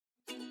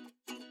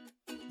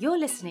You're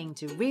listening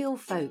to Real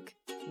Folk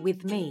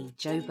with me,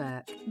 Jo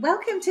Burke.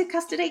 Welcome to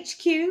Custard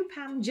HQ,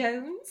 Pam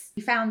Jones.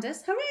 You found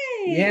us,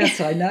 hooray! Yes,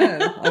 I know.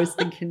 I was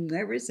thinking,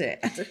 where is it?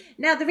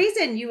 Now, the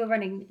reason you were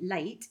running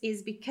late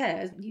is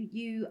because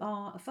you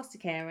are a foster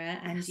carer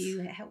and Yes.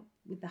 you help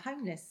with the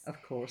homeless.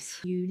 Of course.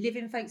 You live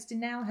in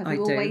Folkestone now? Have I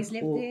you do. always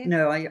lived here?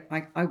 No,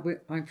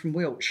 I'm from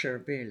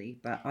Wiltshire, really,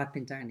 but I've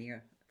been down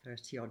here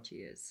 30 odd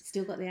years.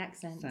 Still got the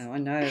accent. So I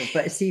know,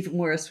 but it's even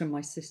worse when my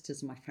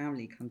sisters and my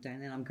family come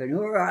down and I'm going,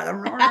 all right,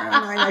 and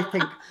I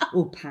think,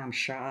 oh, Pam,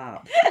 shut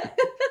up.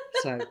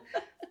 So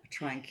I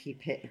try and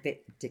keep it a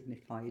bit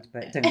dignified,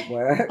 but it don't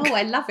work. Oh,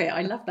 I love it.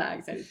 I love that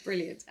accent. It's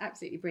brilliant.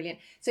 Absolutely brilliant.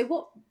 So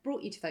what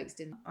brought you to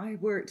Folkestone? I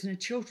worked in a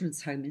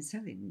children's home in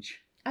Sellinge.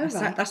 Oh,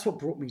 right. That's what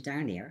brought me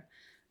down here.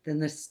 Then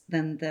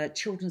the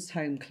children's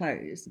home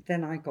closed.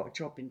 Then I got a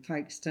job in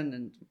Folkestone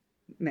and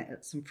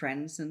met some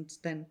friends, and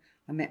then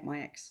I met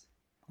my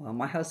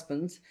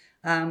husband,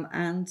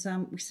 and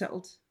we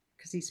settled,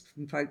 because he's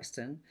from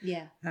Folkestone.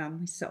 Yeah.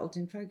 We settled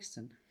in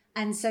Folkestone.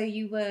 And so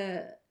you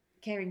were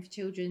caring for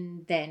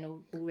children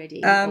then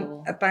already?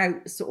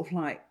 About sort of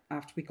like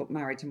after we got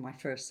married and my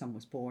first son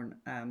was born.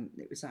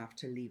 It was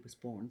after Lee was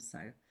born, so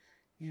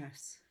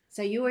yes.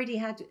 So you already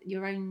had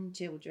your own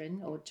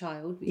children or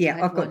child?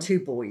 Yeah, I've got two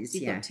boys.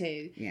 You've yeah. got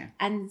two. Yeah.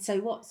 And so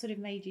what sort of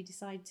made you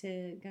decide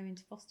to go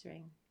into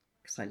fostering?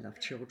 Because I love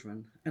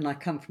children, and I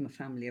come from a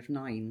family of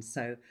 9,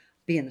 so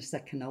being the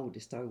second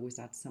oldest, I always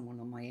had someone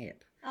on my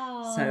hip.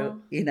 Oh.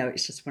 So,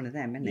 it's just one of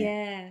them, isn't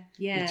it?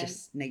 Yeah. It's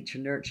just nature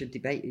nurture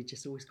debate. You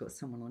just always got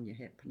someone on your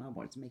hip, and I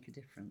wanted to make a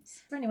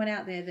difference. For anyone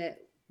out there that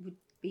would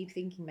be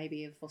thinking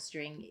maybe of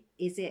fostering,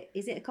 is it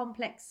a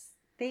complex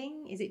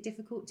thing? Is it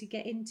difficult to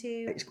get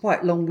into? It's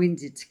quite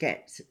long-winded to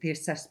get the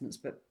assessments,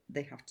 but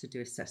they have to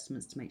do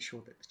assessments to make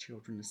sure that the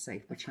children are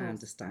safe, which I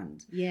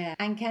understand. Yeah.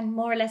 And can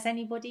more or less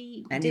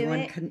anybody do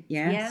it? Can,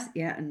 yes,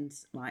 yeah, and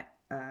like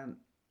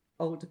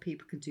older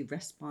people can do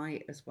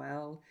respite as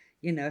well.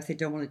 If they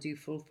don't want to do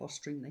full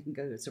fostering, they can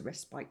go as a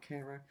respite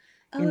carer.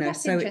 Oh,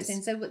 that's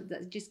interesting. So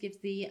that just gives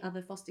the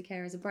other foster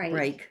carers a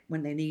break?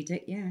 When they need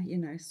it, yeah,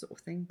 sort of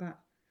thing. But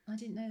I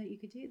didn't know that you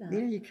could do that.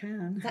 Yeah, you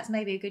can. That's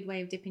maybe a good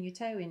way of dipping your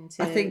toe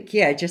into. I think,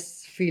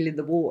 just feeling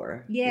the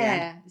water.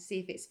 Yeah, see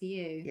if it's for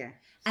you. Yeah.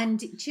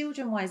 And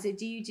children-wise,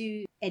 do you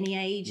do any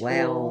age?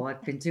 Well,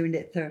 I've been doing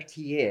it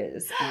 30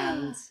 years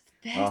and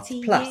 30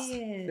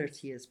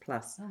 years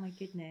plus. Oh my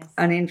goodness.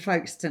 And in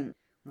Folkestone,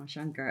 when I was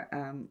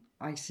younger,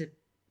 I used to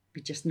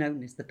be just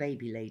known as the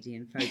baby lady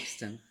in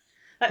Folkestone.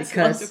 That's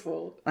because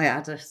wonderful. I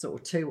had a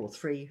sort of 2 or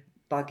 3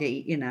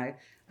 buggy,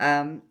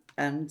 and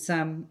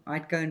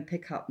I'd go and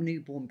pick up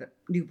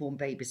newborn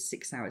babies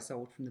 6 hours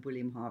old from the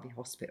William Harvey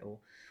Hospital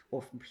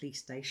or from police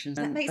stations.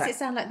 That makes it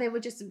sound like there were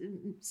just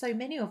so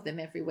many of them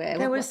everywhere.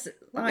 There was,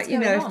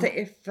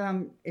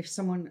 if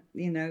someone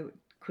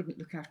couldn't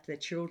look after their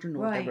children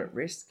or they were at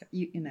risk,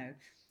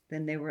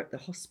 then they were at the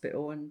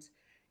hospital, and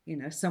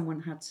someone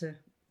had to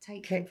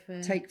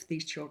take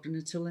these children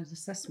until an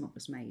assessment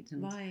was made,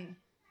 and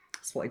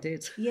that's what I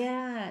did.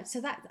 Yeah,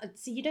 so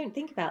you don't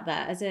think about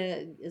that as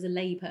a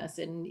lay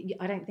person.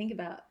 I don't think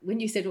about, when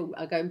you said, "Oh,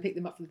 I'll go and pick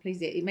them up from the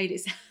police." It made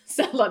it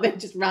sound like they're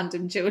just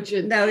random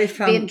children. No, if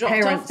being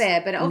dropped off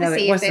there, but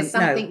obviously if there's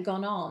something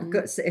gone on,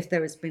 if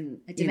there has been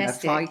a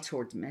fight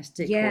or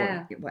domestic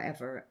or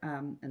whatever,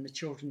 and the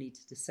children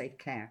needed a safe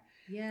care,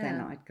 then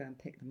I'd go and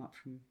pick them up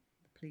from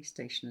the police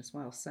station as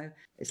well. So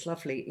it's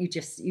lovely.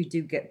 You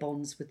do get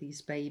bonds with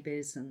these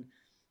babies, and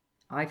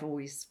I've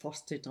always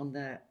fostered on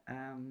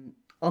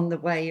the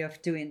way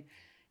of doing,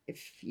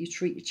 if you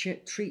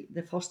treat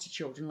the foster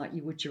children like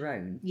you would your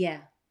own,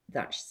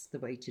 that's the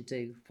way to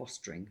do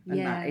fostering,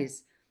 and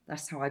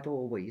that's how I've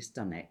always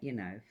done it,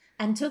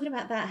 And talking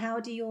about that, how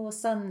did your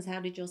sons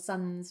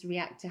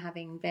react to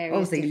having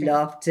various? Oh, they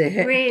loved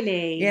it.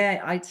 Really?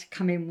 Yeah, I'd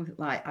come in with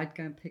I'd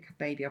go and pick a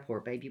baby up, or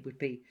a baby would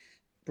be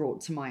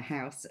brought to my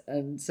house,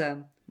 and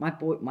my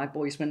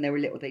boys, when they were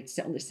little, they'd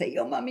sit on the seat.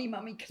 "Oh, mummy,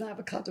 can I have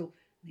a cuddle?"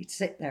 They'd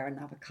sit there and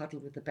have a cuddle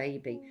with the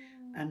baby.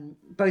 And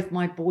both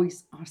my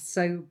boys are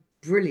so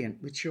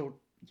brilliant with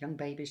young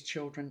babies,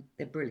 children.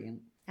 They're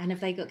brilliant. And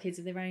have they got kids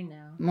of their own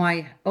now?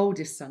 My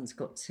oldest son's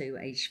got 2,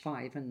 aged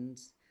 5, and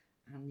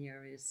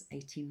Anya is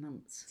 18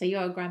 months. So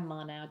you're a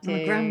grandma now too.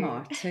 I'm a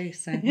grandma too,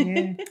 so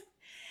yeah.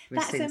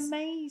 That's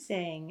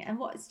amazing. And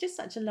it's just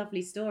such a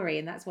lovely story,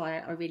 and that's why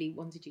I really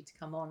wanted you to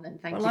come on,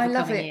 and thank you for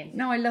coming in.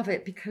 No, I love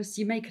it because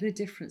you're making a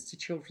difference to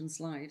children's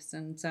lives.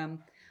 And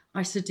I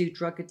used to do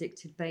drug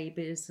addicted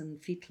babies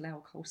and fetal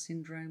alcohol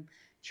syndrome,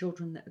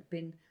 children that have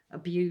been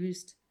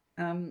abused.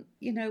 When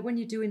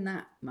you're doing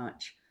that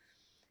much,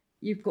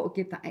 you've got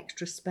to give that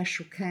extra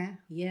special care.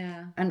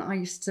 Yeah. And I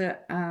used to,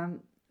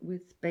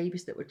 with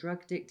babies that were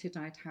drug addicted,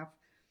 I'd have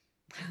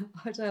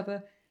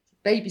a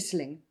baby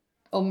sling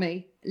on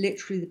me.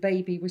 Literally, the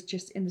baby was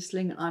just in the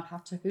sling, and I'd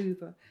have to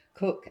hoover,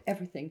 cook,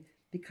 everything,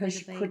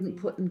 because you couldn't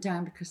put them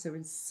down because they were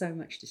in so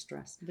much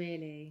distress.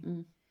 Really?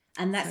 Mm.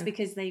 And that's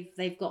because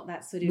they've got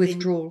that sort of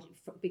withdrawal,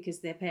 because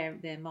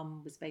their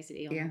mum was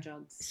basically on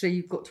drugs. So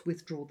you've got to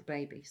withdraw the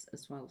babies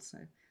as well. So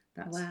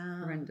That's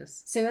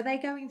horrendous. So are they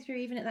going through,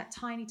 even at that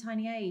tiny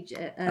age,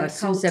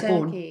 cold turkey?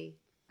 Born.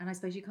 And I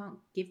suppose you can't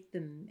give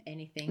them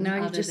anything. No,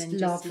 other you just than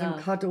love just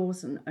and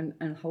cuddles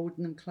and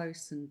holding them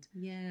close and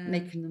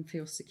making them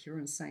feel secure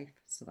and safe.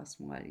 So that's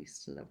why I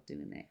used to love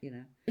doing it, you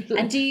know.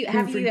 And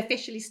have you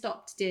officially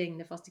stopped doing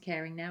the foster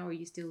caring now, or are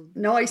you still?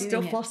 No, I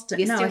still foster.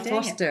 No, I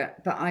foster,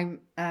 but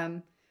I'm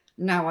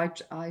now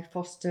I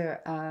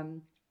foster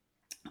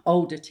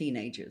older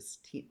teenagers,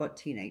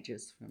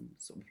 teenagers from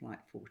sort of like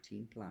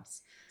 14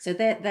 plus. So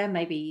they're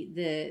maybe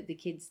the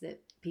kids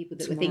that people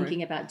that were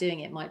thinking about doing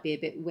it might be a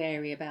bit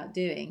wary about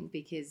doing,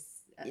 because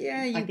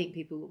I think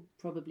people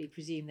probably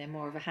presume they're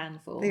more of a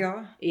handful. They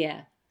are.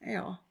 Yeah. They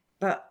are.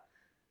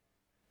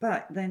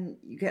 But then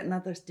you get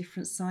another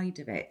different side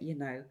of it, you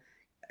know.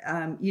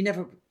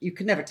 You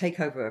can never take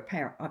over a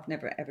parent. I've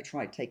never ever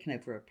tried taking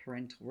over a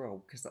parental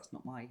role, because that's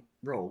not my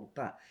role.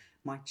 But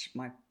my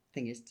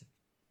thing is to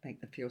make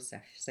them feel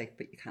safe,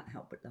 but you can't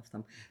help but love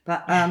them.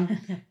 But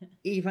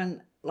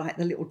even like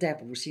the little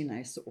devils, you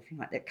know, sort of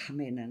like they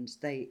come in and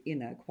they, you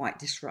know, quite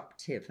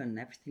disruptive and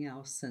everything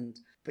else.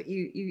 But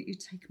you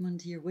take them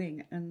under your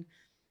wing, and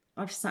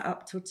I've sat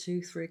up till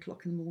 2-3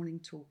 o'clock in the morning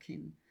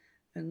talking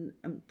and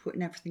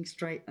putting everything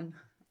straight. And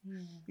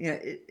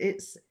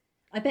it's.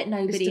 I bet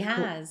nobody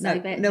has. I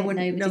bet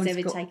nobody's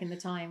ever taken the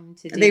time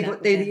to do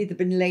that. They've either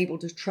been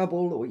labelled as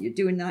trouble, or you're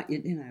doing that,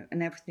 you know,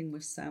 and everything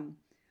was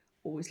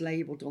always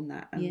labelled on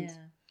that. And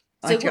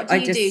so what do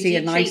you do? See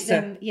a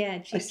nicer.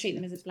 Treat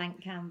them as a blank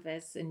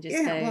canvas and just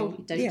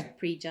don't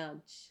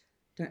prejudge.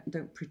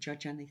 Don't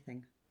prejudge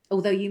anything.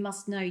 Although you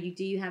must know,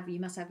 you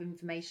must have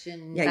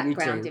information,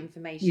 background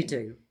information. You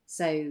do.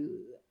 So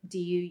do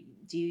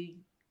you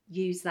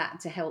use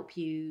that to help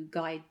you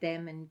guide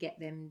them and get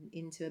them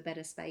into a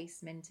better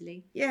space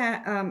mentally?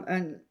 Yeah,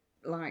 and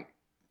like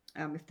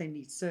if they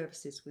need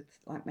services with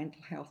like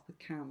mental health with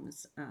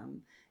CAMHS,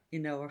 you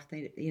know, or if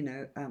they, you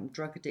know,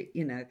 drug addict,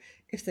 you know,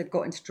 if they've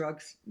got into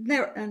drugs,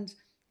 and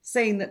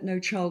saying that no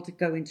child would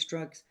go into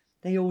drugs,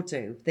 they all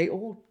do. They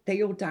all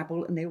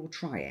dabble and they all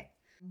try it.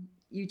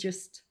 You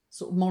just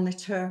sort of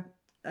monitor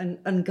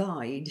and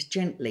guide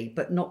gently,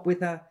 but not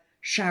with a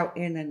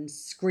shouting and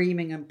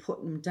screaming and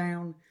putting them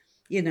down.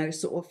 You know,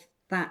 sort of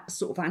that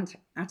sort of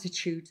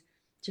attitude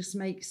just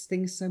makes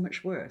things so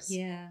much worse.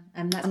 Yeah,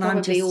 and that's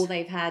probably all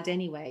they've had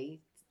anyway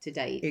to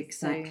date.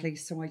 Exactly.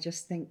 So I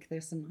just think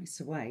there's a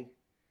nicer way.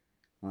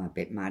 I'm a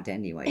bit mad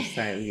anyway,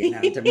 so, you know,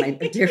 it doesn't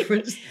make a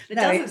difference. It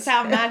doesn't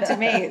sound mad to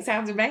me. It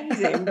sounds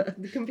amazing.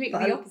 Completely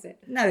the opposite.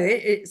 No,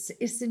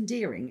 it's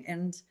endearing,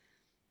 and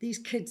these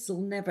kids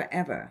will never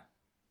ever.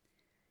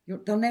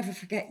 They'll never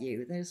forget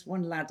you. There's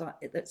one lad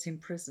that's in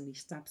prison. He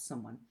stabbed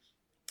someone,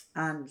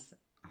 and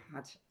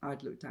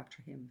I'd looked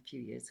after him a few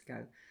years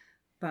ago,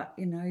 but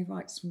you know, he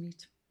writes from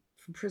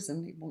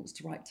prison. He wants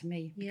to write to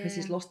me because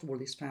he's lost all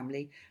his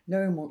family.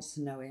 No one wants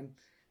to know him,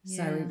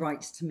 so he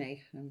writes to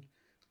me, and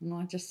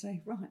I just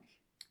say, right,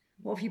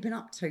 what have you been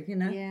up to? You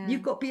know,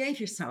 you've got to behave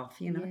yourself.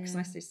 You know, because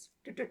I say,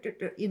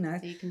 you know,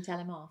 so you can tell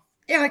him off.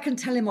 Yeah, I can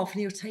tell him off,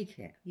 and he'll take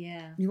it.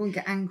 Yeah, you won't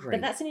get angry.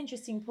 But that's an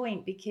interesting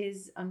point,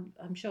 because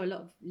I'm sure a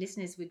lot of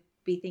listeners would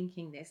be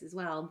thinking this as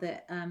well.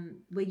 That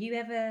were you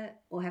ever,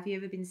 or have you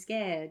ever been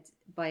scared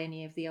by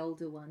any of the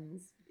older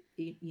ones?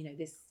 You know,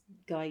 this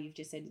guy you've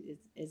just said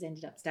has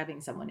ended up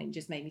stabbing someone, and it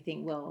just made me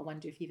think, well, I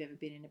wonder if you've ever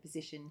been in a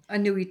position. I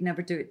knew he'd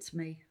never do it to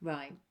me.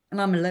 Right.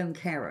 And I'm a lone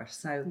carer,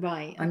 so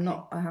right. I'm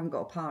not. I haven't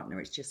got a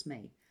partner. It's just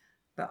me.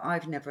 But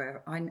I've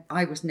never.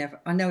 I was never.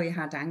 I know he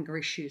had anger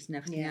issues and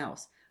everything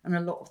else, and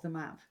a lot of them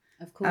have.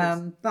 Of course.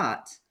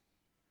 But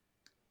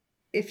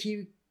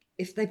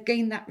if they've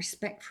gained that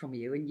respect from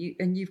you,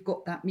 and you've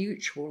got that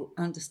mutual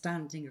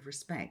understanding of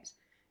respect,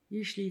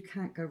 usually you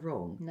can't go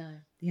wrong. No.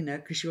 You know,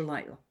 because you're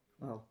like,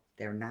 well,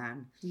 they're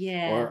Nan.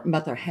 Yeah. Or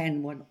mother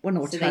hen, one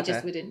or so t'other. They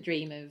just wouldn't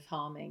dream of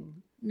harming.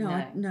 No,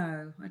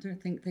 I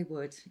don't think they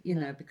would. You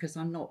know, because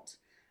I'm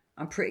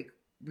pretty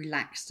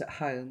relaxed at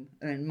home,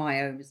 and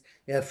my own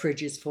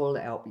fridge is full,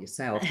 help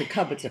yourself. The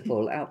cupboards are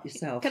full, help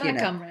yourself. Can I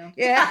come round?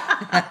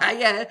 Yeah.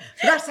 Yeah.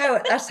 That's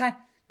how.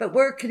 But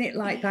working it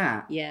like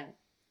that. Yeah.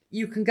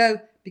 You can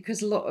go,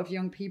 because a lot of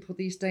young people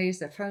these days,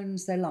 their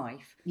phone's their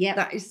life. Yeah.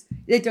 That is,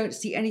 they don't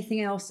see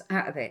anything else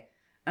out of it.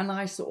 And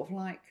I sort of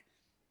like,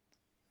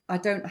 I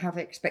don't have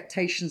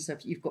expectations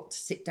of you've got to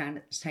sit down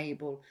at the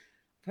table.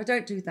 If I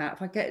don't do that,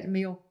 if I get a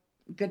meal,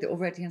 get it all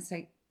ready and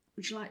say,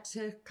 would you like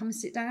to come and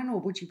sit down, or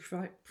would you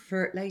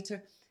prefer it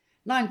later?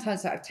 9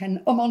 times out of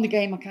 10, I'm on the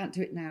game, I can't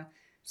do it now.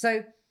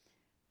 So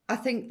I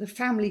think the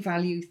family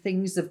value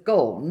things have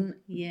gone,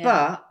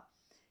 but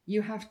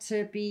you have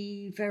to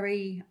be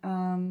very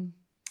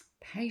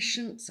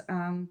patient,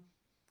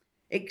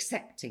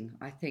 accepting,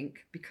 I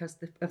think, because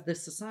of the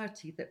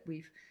society that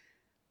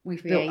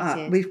we've built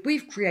up.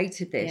 We've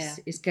created this.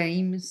 It's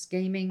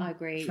gaming, I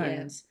agree,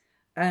 phones.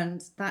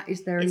 And that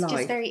is their life. It's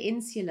just very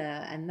insular,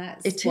 and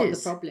that's what the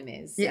problem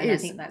is. I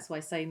think that's why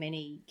so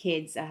many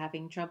kids are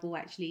having trouble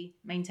actually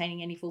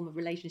maintaining any form of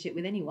relationship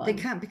with anyone. They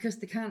can't, because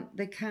they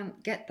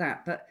can't get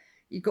that. But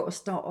you've got to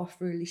start off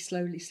really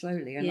slowly.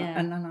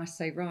 And then I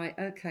say, right,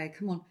 okay,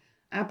 come on.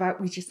 how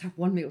about we just have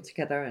one meal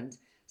together and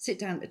sit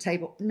down at the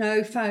table?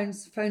 No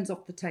phones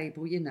off the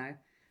table, you know.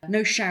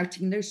 No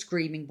shouting, no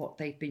screaming, what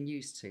they've been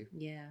used to.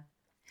 Yeah.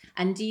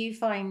 And do you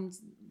find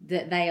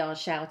that they are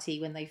shouty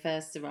when they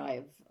first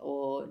arrive,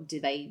 or do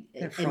they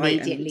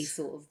immediately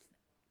sort of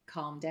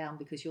calm down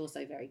because you're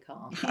so very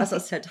calm? As I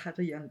said, I had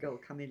a young girl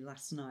come in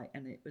last night,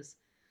 and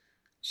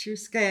she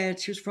was scared,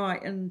 she was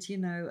frightened, you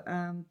know.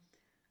 And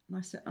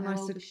I said, How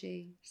old was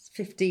she?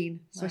 15.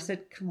 So I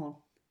said, come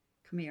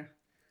here.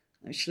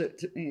 And she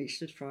looked at me,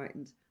 she was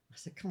frightened. I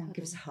said, come on,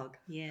 give us a hug.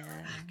 Yeah.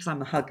 Because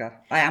I'm a hugger.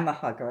 I am a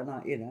hugger, and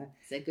I, you know.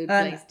 It's a good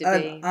place to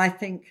be. I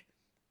think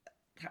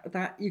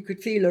that you could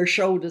feel her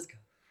shoulders go.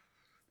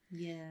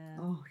 Yeah.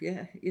 Oh,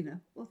 yeah, you know,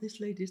 well, this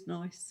lady's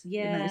nice.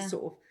 Yeah. You know,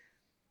 sort of,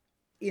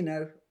 you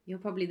know. You're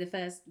probably the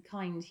first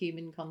kind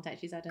human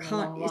contact she's had in a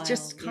long while. It's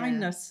just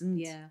kindness. And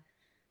yeah.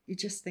 You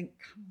just think,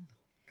 come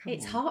on.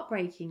 It's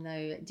heartbreaking,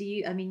 though.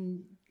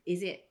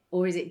 Is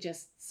it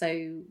just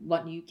so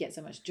what you get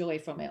so much joy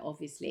from it,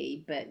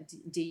 obviously, but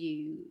do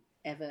you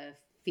ever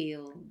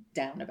feel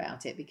down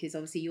about it? Because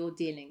obviously you're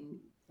dealing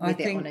with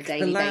it on a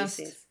daily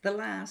basis. The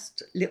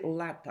last little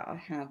lad that I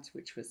had,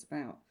 which was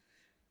about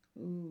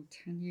 10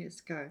 years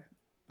ago,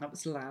 that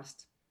was the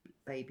last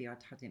baby.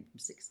 I'd had him from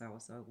 6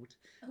 hours old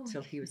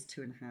till he was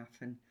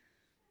 2.5, and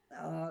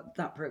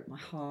that broke my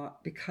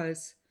heart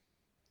because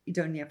he'd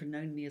only ever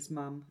known me as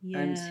mum,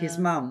 and his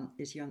mum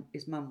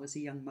was a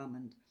young mum,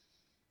 and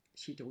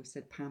she'd always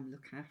said, Pam,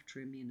 look after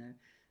him, you know.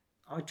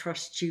 I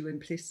trust you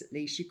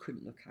implicitly. She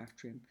couldn't look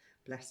after him,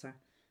 bless her.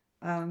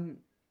 And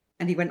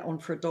he went on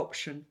for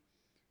adoption.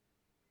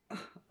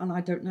 And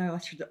I don't know,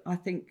 I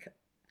think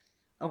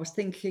I was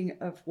thinking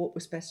of what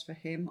was best for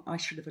him. I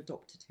should have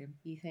adopted him.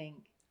 You think?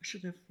 I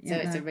should have. So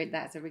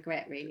that's a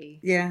regret, really.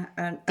 Yeah.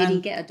 Did he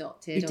get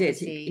adopted? He did.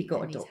 He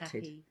got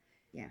adopted.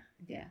 Yeah.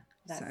 Yeah.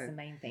 That's the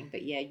main thing.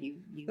 But yeah, you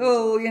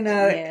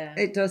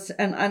it does.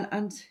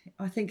 And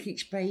I think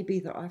each baby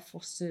that I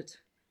fostered,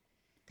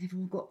 they've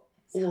all got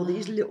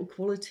these little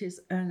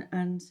qualities,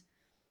 and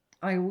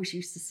I always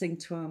used to sing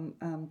to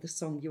the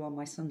song "You Are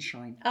My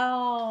Sunshine."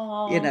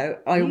 Oh, you know,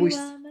 I always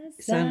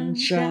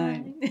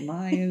sunshine,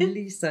 my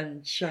only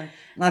sunshine.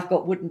 And I've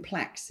got wooden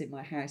plaques in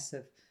my house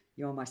of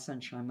 "You Are My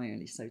Sunshine, my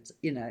only," so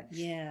you know,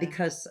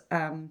 because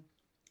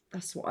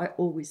that's what I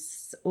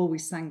always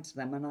sang to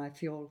them, and I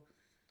feel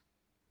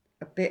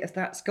a bit of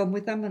that's gone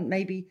with them, and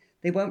maybe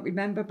they won't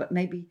remember, but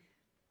maybe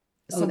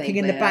something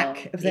in the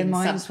back of their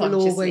minds will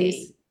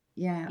always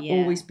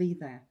be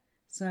there.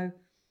 So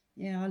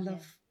yeah,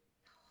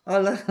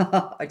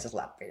 I just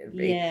love it.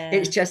 Yeah.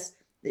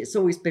 It's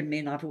always been me,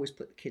 and I've always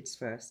put the kids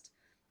first.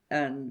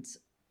 And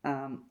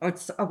I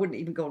wouldn't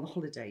even go on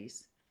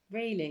holidays.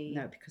 Really?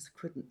 No, because I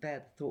couldn't bear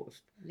the thought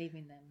of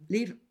leaving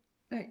them.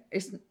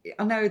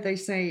 I know they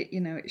say,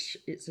 you know,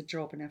 it's a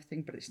job and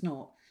everything, but it's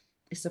not.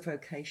 It's a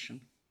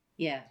vocation.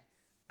 Yeah.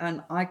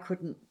 And I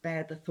couldn't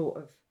bear the thought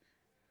of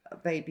a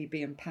baby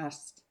being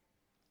past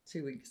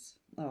 2 weeks.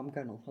 Oh, I'm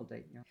going on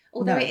holiday. Yeah.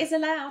 Although it is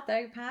allowed,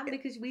 though, Pam,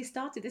 because we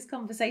started this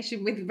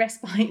conversation with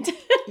respite.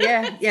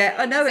 yeah.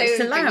 I know it's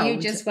allowed. You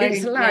just won't,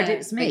 it's allowed.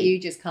 It's me. But you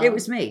just can't. It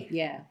was me.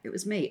 Yeah. It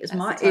was me. It's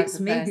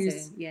me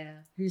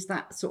who's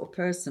that sort of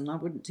person. I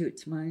wouldn't do it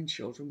to my own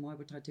children. Why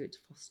would I do it to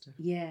foster?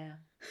 Yeah.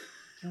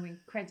 Oh,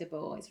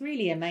 incredible. It's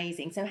really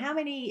amazing. So how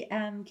many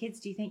kids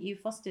do you think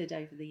you've fostered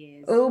over the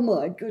years? Oh,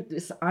 my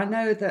goodness. I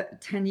know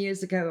that 10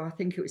 years ago, I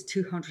think it was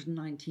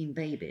 219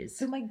 babies.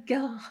 Oh, my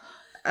God.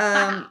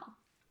 Wow.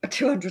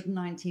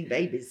 219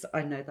 babies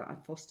I know that I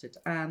fostered.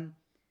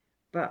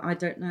 But I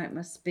don't know, it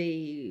must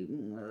be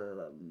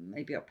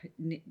maybe up,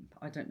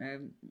 I don't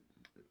know,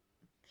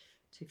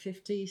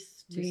 250,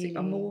 really?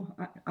 Or more.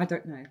 I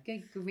don't know.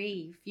 Good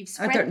grief. You've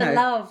spread the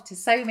love to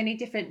so many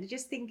different,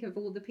 just think of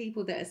all the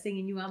people that are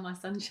singing You Are My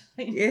Sunshine.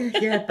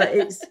 Yeah, but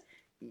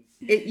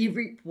you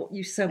reap what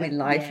you sow in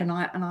life, and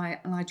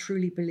I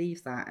truly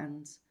believe that.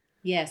 And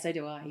yeah, so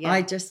do I. Yeah.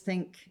 I just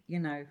think, you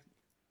know,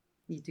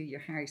 you do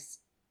your house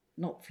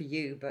not for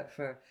you, but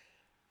for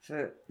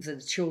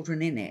the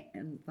children in it,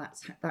 and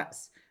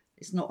that's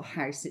it's not a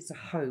house, it's a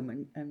home,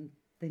 and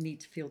they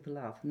need to feel the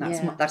love, and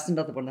that's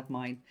another one of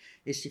mine,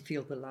 is you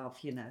feel the love,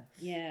 you know.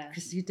 Yeah,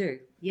 because you do.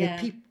 Yeah,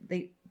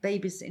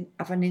 babies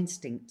have an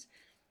instinct.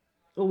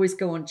 Always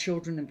go on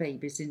children and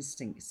babies'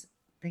 instincts.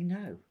 They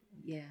know.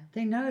 Yeah,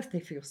 they know if they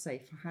feel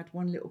safe. I had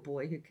one little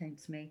boy who came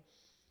to me.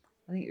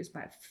 I think it was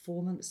about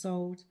 4 months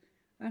old.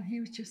 And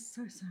he was just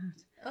so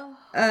sad. Oh.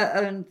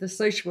 And the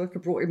social worker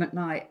brought him at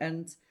night,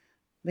 and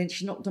then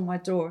she knocked on my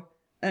door,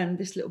 and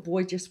this little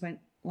boy just went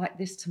like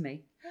this to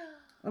me.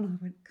 And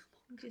I went, come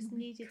on. Just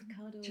needed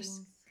cuddles.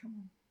 Just come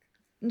on.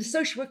 And the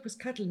social worker was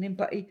cuddling him,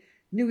 but he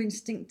knew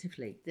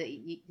instinctively that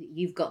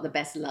you've got the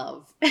best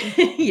love.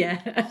 Yeah.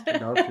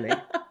 Lovely.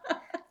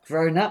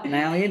 Grown up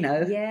now, you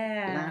know.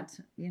 Yeah. Lad,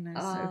 you know.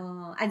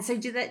 Oh. And so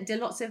do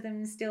lots of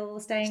them still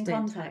stay in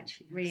contact?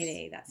 Touch, yes.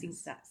 Really? That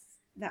seems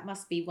that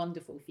must be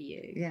wonderful for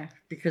you. Yeah,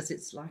 because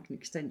it's like an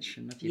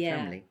extension of your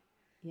family.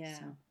 Yeah.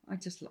 So I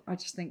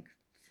just think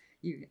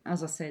you,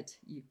 as I said,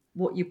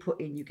 what you put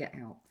in, you get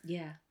out.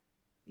 Yeah.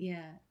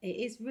 Yeah, it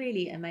is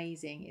really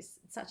amazing. It's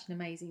such an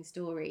amazing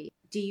story.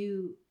 Do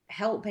you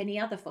help any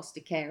other foster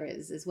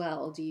carers as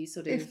well? Do you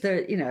sort of...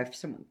 If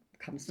someone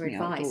comes to me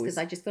advice, because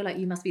I just feel like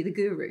you must be the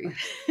guru.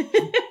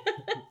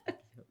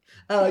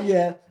 Oh,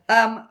 yeah.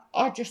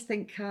 I just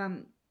think,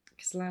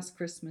 because last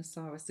Christmas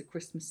I was the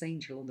Christmas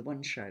angel on the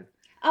One Show.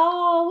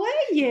 Oh,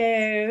 were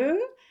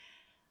you?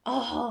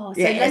 Oh,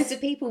 so loads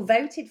of people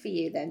voted for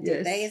you then,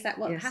 did they? Is that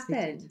what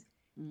happened?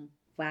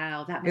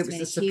 Wow, that must have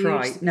been a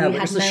surprise. Huge... No, you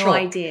had no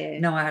idea.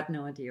 No, I had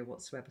no idea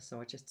whatsoever.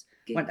 So I just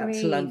went up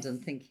to London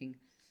thinking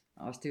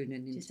I was doing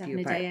an interview. Just having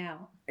a day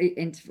out.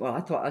 Well, I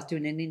thought I was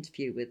doing an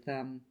interview with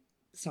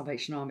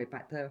Salvation Army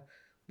about the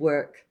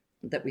work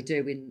that we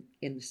do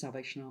in the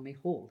Salvation Army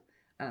Hall,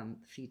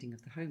 feeding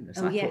of the homeless.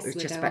 I thought it was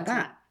just about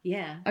that.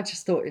 Yeah. I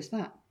just thought it was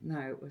that. No,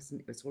 it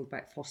wasn't. It was all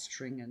about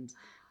fostering and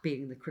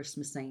being the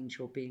Christmas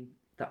angel, being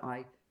that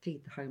I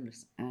feed the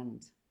homeless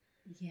and...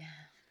 Yeah.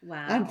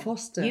 Wow. And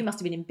foster. You must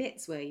have been in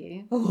bits, were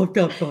you? Oh,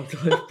 God.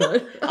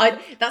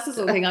 That's the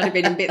sort of thing I'd have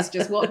been in bits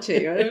just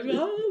watching.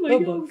 Oh my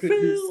God,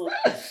 Phil.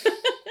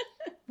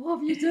 What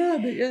have you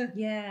done? Yeah.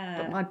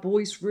 Yeah. But my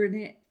boys were in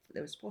it.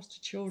 There was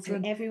foster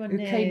children. So everyone who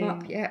knew. Came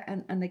up,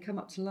 and they come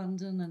up to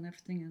London and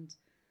everything.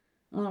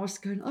 And I was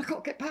going, I've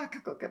got to get back.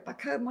 I've got to get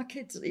back home. My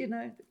kids,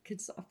 the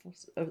kids that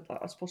I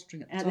was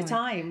fostering at the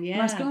time. Yeah.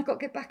 And I was going, I've got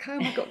to get back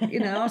home.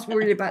 I was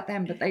worried about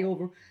them, but they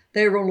were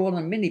all on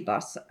a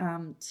minibus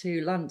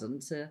to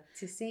London to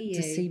see you.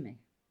 To see me.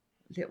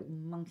 Little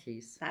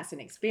monkeys. That's an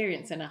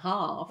experience and a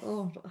half.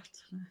 Oh, I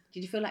don't know.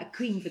 Did you feel like a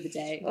queen for the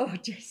day? Oh,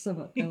 just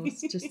something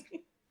else. Just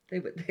they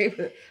were.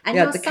 And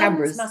your sons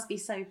cameras must be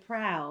so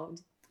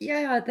proud.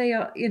 Yeah, they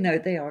are.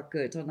 They are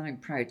good, and I'm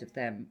proud of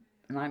them.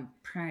 And I'm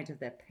proud of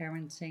their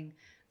parenting,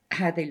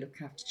 how they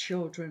look after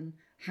children,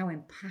 how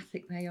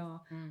empathic they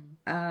are.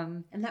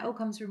 And that all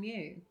comes from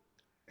you.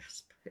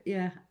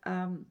 Yeah.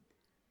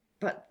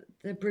 But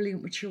they're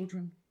brilliant with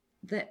children.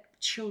 Their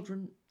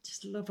children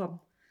just love them.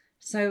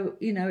 So,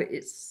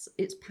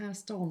 it's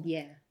passed on.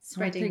 Yeah,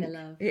 spreading the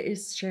love. It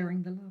is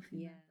sharing the love.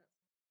 Yeah.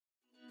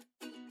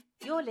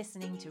 You're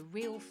listening to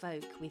Real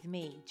Folk with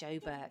me, Jo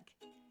Burke.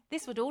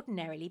 This would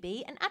ordinarily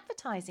be an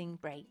advertising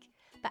break.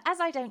 But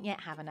as I don't yet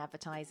have an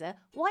advertiser,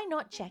 why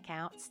not check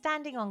out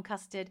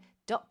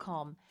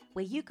standingoncustard.com,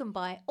 where you can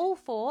buy all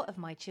 4 of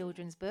my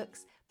children's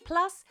books,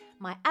 plus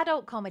my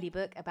adult comedy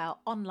book about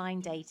online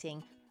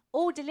dating,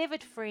 all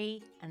delivered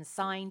free and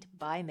signed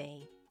by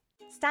me.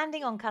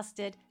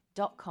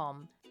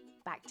 Standingoncustard.com.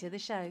 Back to the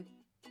show.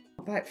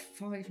 About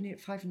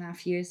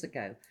 5.5 years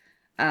ago,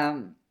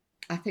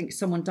 I think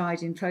someone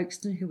died in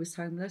Folkestone who was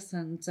homeless,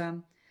 and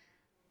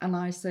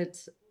I said...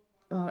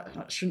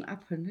 that shouldn't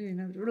happen,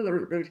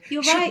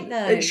 You're right,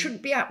 though. It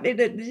shouldn't be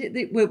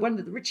happening. We're one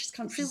of the richest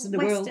countries in the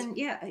world.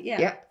 Yeah.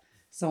 Yep.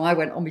 So I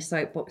went on my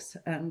soapbox,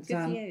 and good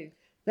for you.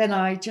 Then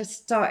I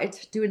just started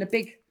doing a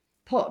big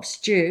pot of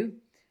stew,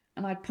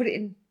 and I'd put it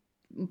in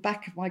the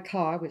back of my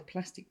car with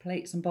plastic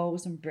plates and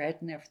bowls and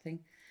bread and everything,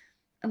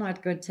 and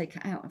I'd go and take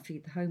it out and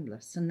feed the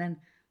homeless, and then.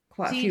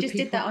 So you just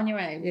did that on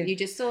your own? Yeah. You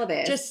just saw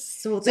this?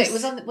 Just saw this. So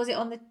was it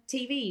on the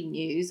TV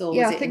news or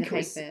was it in the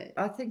paper?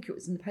 I think it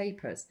was in the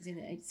papers. So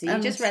you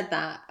just read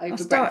that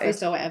over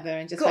breakfast or whatever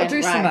and just I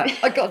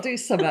got to do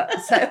something.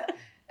 So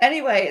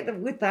anyway,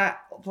 with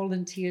that,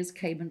 volunteers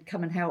came and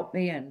come and helped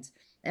me and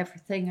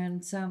everything.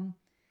 And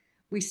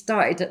we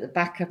started at the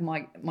back of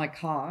my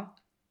car,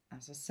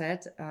 as I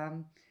said.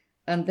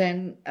 And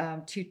then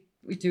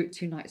we do it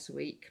 2 nights a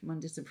week,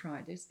 Mondays and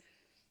Fridays.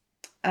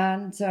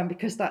 And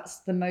because that's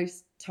the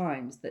most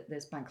times that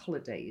there's bank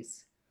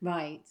holidays.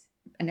 Right.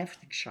 And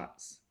everything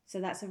shuts.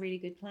 So that's a really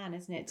good plan,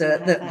 isn't it?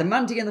 The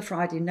Monday and the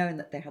Friday, knowing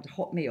that they had a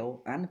hot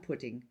meal and a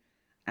pudding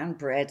and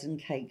bread and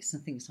cakes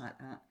and things like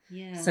that.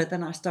 Yeah. So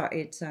then I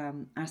started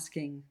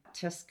asking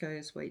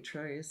Tesco's,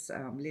 Waitrose,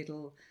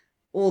 Lidl,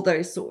 all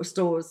those sort of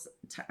stores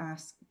to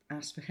ask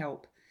for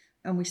help.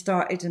 And we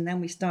started.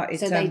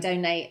 So they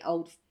donate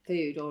old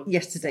food or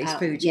yesterday's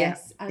food.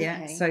 Yes.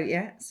 Yeah.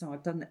 Okay. So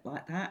I've done it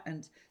like that,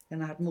 and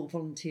then I had more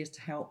volunteers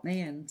to help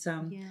me, and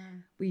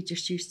we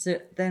just used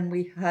to. Then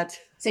we had.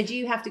 So do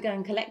you have to go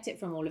and collect it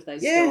from all of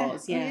those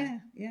stores? Yeah.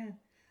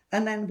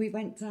 And then we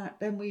went.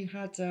 Then we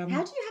had. How do you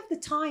have the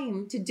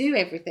time to do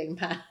everything,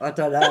 Pat? I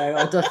don't know.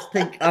 I just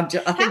think I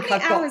think How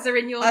many hours are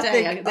in your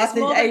day? I think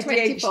more than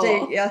ADHD.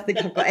 24. Yeah, I think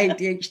I've got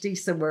ADHD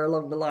somewhere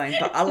along the line.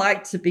 But I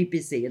like to be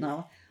busy, and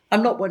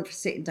I'm not one for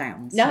sitting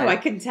down. No, I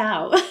can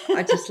tell.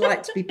 I just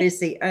like to be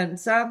busy, and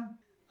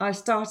I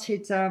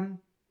started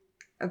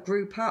a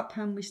group up,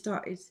 and we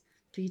started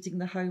feeding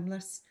the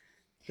homeless.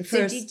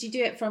 So did you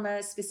do it from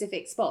a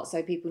specific spot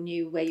so people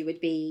knew where you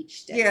would be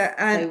each day? Yeah,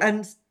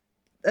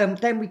 and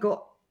then we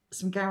got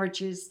some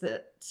garages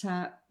that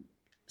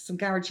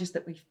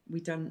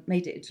we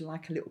made it into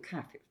like a little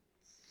cafe.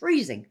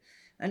 Freezing,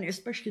 and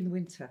especially in the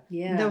winter.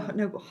 Yeah.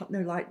 No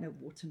light, no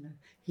water, no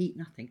heat,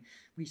 nothing.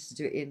 We used to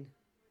do it in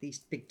these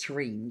big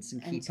tureens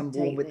and keep them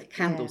warm with the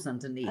candles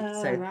underneath.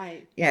 Oh, so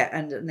right. Yeah,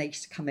 and they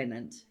used to come in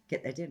and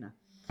get their dinner.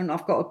 And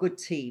I've got a good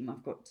team.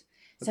 I've got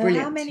a so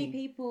brilliant how many team.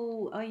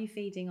 people are you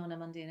feeding on a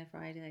Monday and a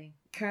Friday?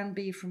 can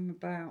be from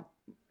about,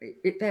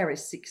 it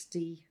varies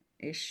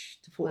 60-ish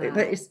to 40, Wow.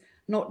 but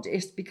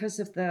it's because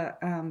of the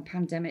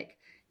pandemic.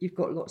 You've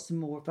got lots of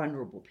more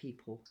vulnerable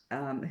people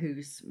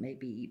whose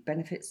maybe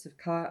benefits have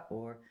cut,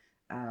 or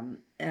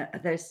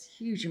there's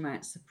huge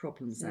amounts of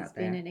problems out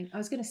there. I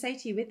was going to say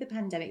to you, with the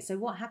pandemic, so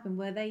what happened?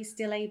 Were they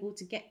still able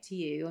to get to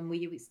you, and were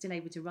you still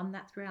able to run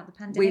that throughout the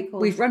pandemic?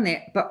 We've run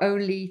it, but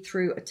only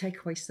through a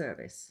takeaway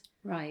service.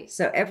 Right.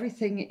 So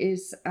everything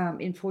is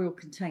in foil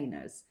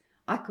containers.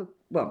 I cook,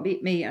 well,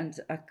 me and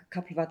a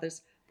couple of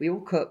others, we all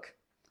cook.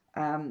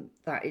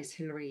 That is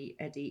Hilary,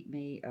 Eddie,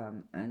 me,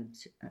 and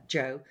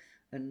Joe,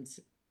 and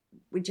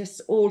we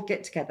just all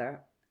get together,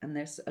 and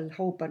there's a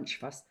whole bunch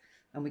of us,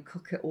 and we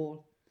cook it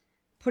all,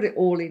 put it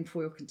all in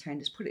foil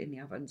containers, put it in the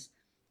ovens,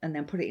 and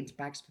then put it into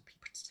bags for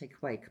people to take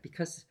away,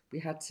 because we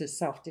had to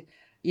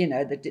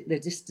the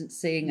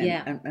distancing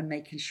and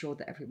making sure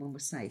that everyone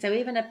was safe. So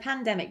even a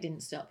pandemic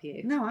didn't stop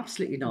you? No,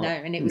 absolutely not. No,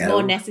 and it was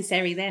more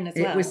necessary then as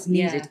well. It was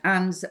needed.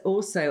 Yeah. And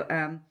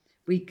also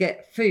we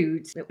get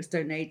food that was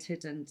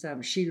donated,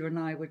 and Sheila and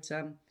I would,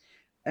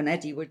 and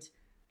Eddie would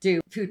do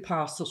food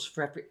parcels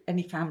for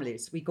any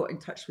families. We got in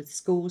touch with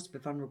schools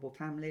with vulnerable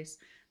families,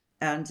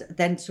 and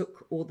then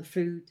took all the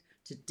food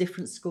to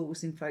different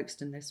schools in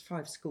Folkestone. There's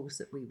 5 schools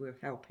that we were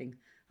helping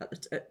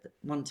at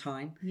one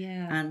time.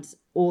 Yeah. And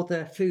all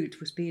the food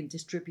was being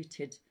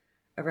distributed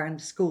around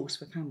the schools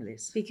for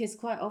families. Because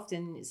quite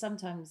often,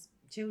 sometimes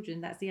children,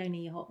 that's the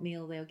only hot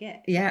meal they'll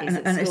get. Yeah, and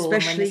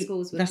especially when the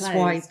schools were that's closed.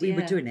 Why we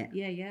were doing it.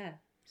 Yeah.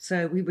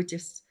 So we were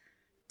just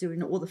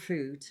doing all the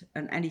food,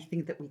 and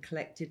anything that we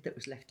collected that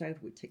was left over,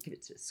 we'd give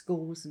it to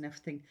schools and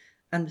everything,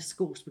 and the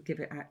schools would give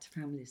it out to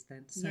families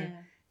then. So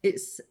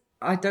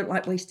I don't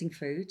like wasting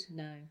food.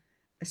 No.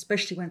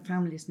 Especially when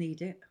families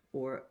need it,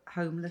 or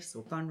homeless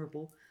or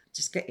vulnerable,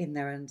 just get in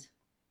there and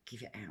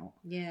give it out.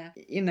 Yeah.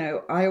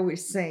 I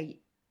always say,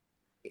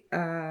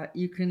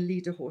 you can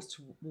lead a horse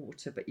to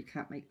water, but you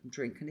can't make them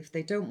drink. And if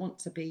they don't want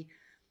to be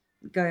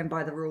going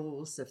by the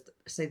rules of,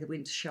 say, the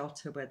winter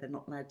shelter, where they're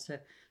not allowed to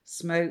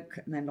smoke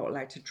and they're not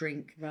allowed to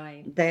drink,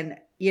 right? Then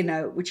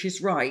which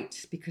is right,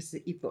 because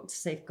you've got to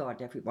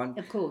safeguard everyone,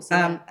 of course.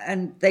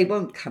 And they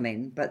won't come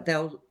in, but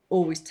they'll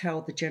always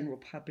tell the general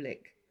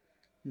public,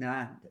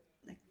 nah,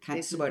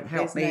 cancer won't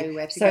help me,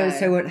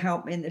 so won't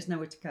help me, and there's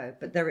nowhere to go.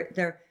 But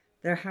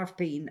there have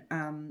been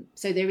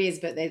so there is,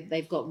 but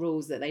they've got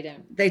rules that they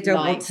don't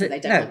want to, they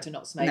don't want to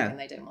not smoke, and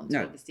they don't want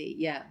to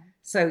obviously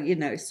so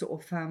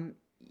sort of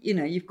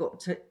you've got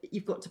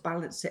to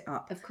balance it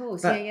up, of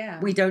course.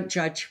 But we don't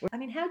judge. I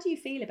mean, how do you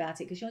feel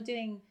about it? Because you're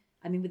doing,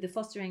 I mean, with the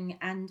fostering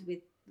and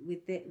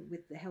with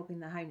the helping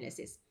the homeless,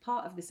 it's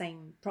part of the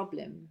same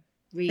problem.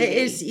 Really. It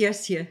is,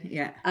 yes,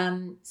 yeah.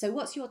 So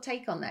what's your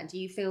take on that? Do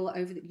you feel,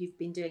 over that you've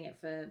been doing it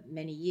for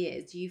many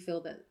years, do you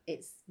feel that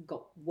it's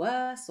got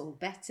worse or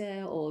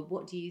better, or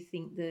what do you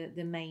think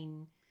the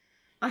main?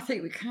 I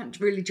think we can't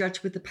really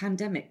judge with the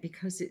pandemic,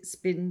 because it's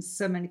been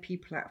so many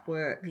people at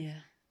work. Yeah.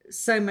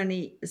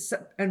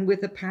 And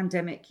with the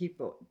pandemic, you've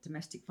got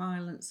domestic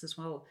violence as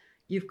well.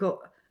 You've got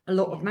a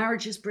lot of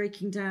marriages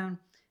breaking down.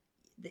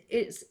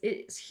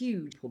 It's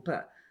huge.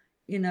 But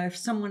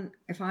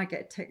if I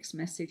get a text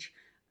message,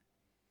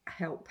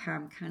 help,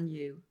 Pam, can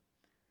you?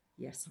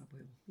 Yes, I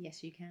will.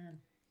 Yes, you can.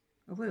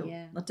 I will.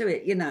 Yeah. I'll do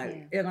it,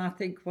 And I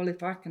think, well,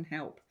 if I can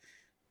help,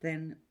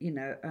 then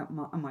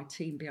my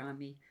team behind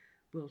me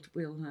will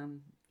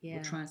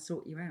try and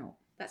sort you out.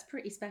 That's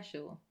pretty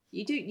special.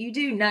 You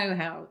do know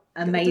how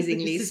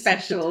amazingly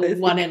special,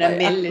 one in a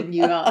million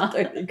you are. I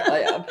don't think I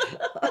am.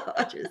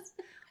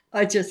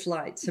 I just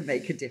like to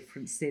make a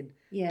difference in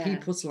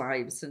people's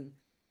lives, and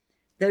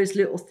those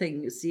little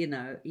things,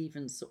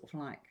 even sort of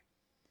like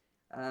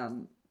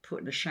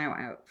putting a shout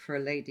out for a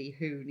lady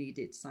who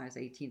needed size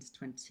 18 to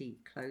 20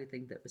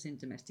 clothing that was in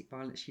domestic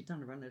violence. She'd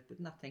done a runner with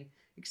nothing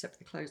except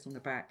the clothes on the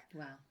back.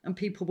 Wow. And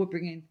people were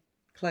bringing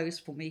clothes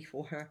for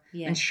her,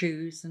 and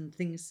shoes and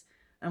things.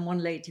 And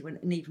one lady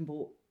went and even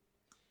bought,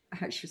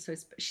 she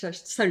was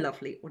so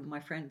lovely, one of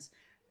my friends,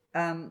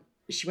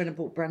 she went and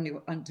bought brand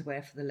new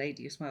underwear for the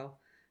lady as well.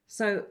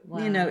 So,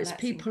 it's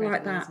people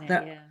like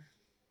that,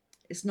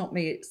 it's not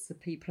me, it's the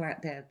people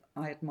out there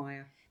I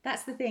admire.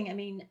 That's the thing. I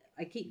mean,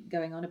 I keep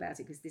going on about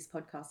it because this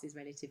podcast is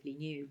relatively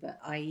new, but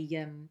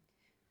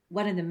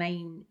one of the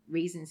main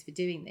reasons for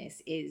doing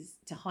this is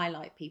to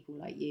highlight people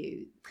like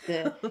you,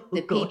 the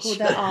people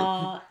that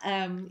are,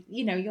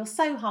 you're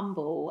so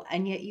humble,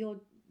 and yet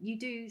you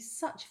do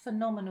such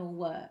phenomenal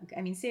work.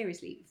 I mean,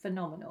 seriously,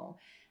 phenomenal.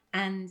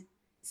 And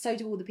so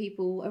do all the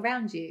people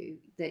around you,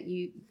 that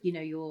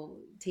your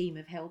team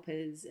of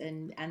helpers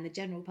and the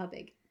general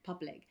public.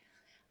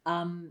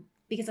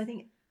 Because I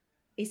think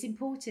it's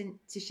important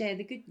to share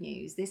the good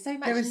news. There's so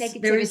much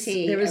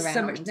negativity. There is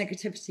so much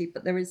negativity,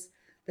 but there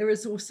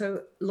is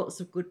also lots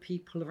of good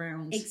people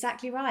around.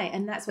 Exactly right.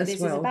 And that's what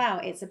this is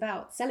about. It's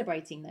about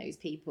celebrating those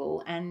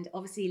people, and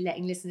obviously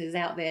letting listeners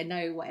out there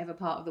know, whatever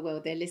part of the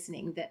world they're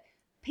listening, that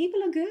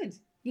people are good.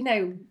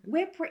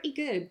 We're pretty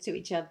good to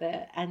each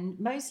other, and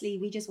mostly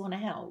we just want to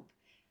help.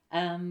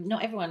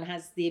 Not everyone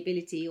has the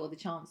ability or the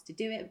chance to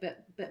do it,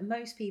 but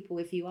most people,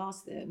 if you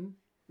ask them,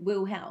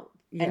 will help.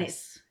 Yes. And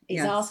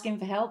it's asking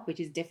for help,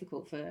 which is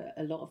difficult for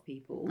a lot of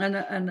people. And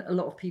a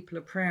lot of people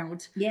are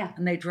proud. Yeah.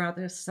 And they'd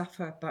rather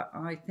suffer. But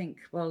I think,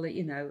 well,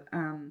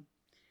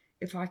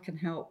 if I can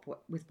help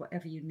with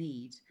whatever you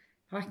need,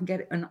 if I can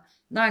get it, and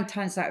 9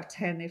 times out of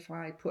 10, if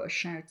I put a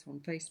shout on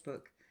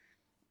Facebook,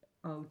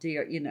 oh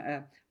dear,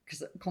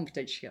 because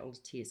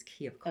confidentiality is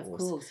key, of course. Of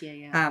course,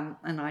 yeah.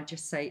 And I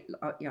just say,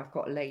 I've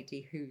got a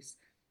lady who's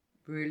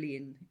really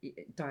in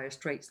dire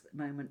straits at the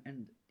moment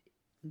and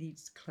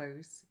needs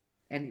clothes,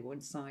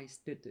 anyone's size.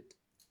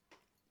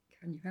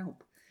 Can you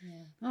help?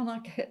 Yeah. And I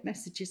get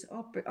messages,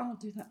 but I'll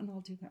do that, and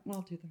I'll do that, and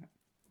I'll do that.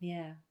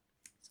 Yeah.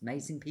 It's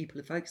amazing people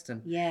in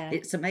Folkestone. Yeah.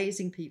 It's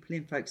amazing people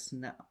in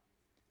Folkestone that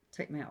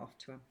take me out off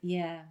to them.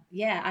 Yeah.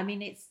 Yeah. I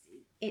mean,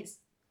 it's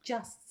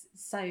just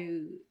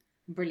so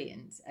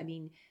brilliant. I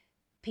mean,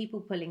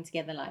 people pulling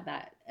together like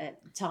that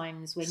at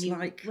times when you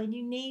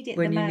need it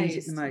the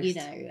most,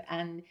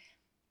 and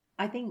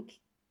I think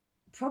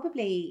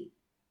probably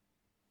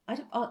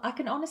I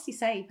can honestly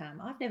say,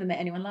 Pam, I've never met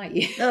anyone like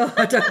you. No,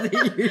 I don't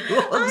think you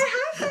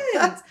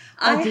would.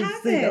 I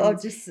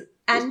haven't.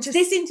 And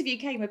this interview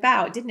came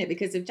about, didn't it,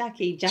 because of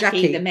Jackie,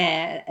 the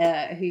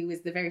mayor, who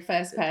was the very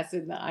first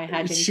person that I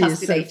had in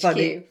Custard HQ.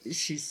 Funny.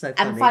 She's so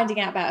funny. And finding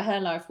out about her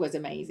life was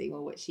amazing,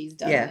 or what she's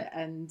done. Yeah.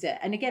 And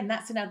again,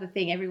 that's another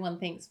thing. Everyone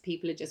thinks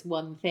people are just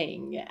one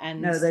thing.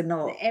 And no, they're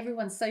not.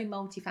 Everyone's so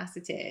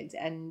multifaceted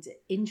and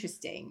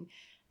interesting.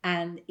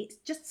 And it's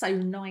just so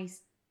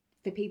nice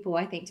for people,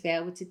 I think, to be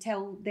able to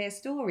tell their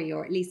story,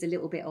 or at least a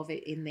little bit of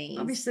it in these.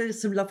 I mean,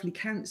 there's some lovely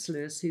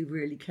councillors who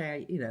really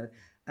care,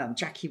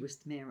 Jackie was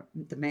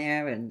the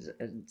mayor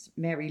and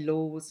Mary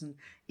Laws, and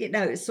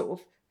it's sort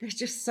of, there's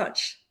just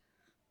such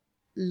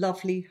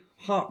lovely,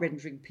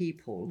 heart-rending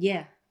people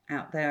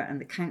out there,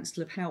 and the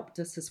council have helped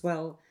us as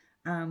well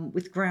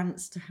with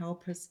grants to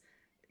help us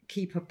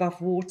keep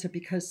above water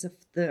because of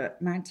the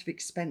amount of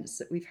expense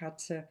that we've had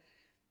to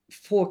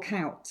fork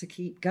out to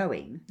keep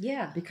going.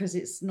 Yeah. Because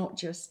it's not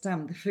just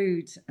the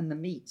food and the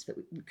meat,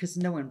 because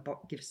no one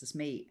gives us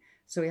meat,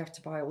 so we have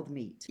to buy all the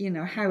meat.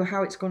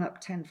 How it's gone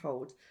up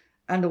tenfold.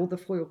 And all the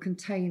foil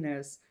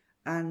containers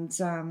and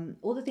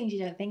all the things you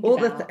don't think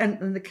about,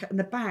 and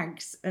the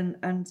bags,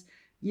 and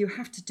you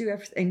have to do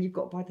everything. You've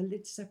got to buy the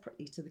lids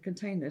separately to the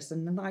containers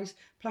and the nice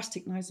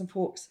plastic knives and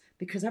forks,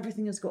 because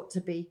everything has got to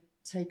be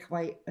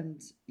takeaway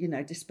and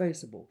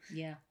disposable.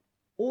 Yeah,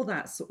 all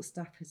that sort of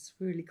stuff has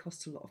really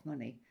cost a lot of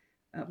money,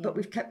 but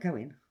we've kept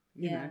going.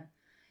 You know.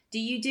 Do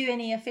you do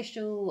any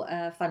official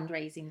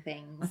fundraising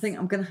things? I think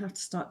I'm going to have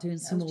to start doing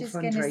some more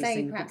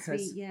fundraising, perhaps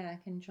because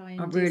can try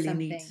and I really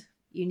something.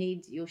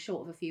 You're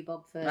short of a few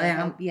bob for. I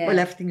am. Yeah. Well,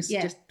 everything's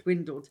just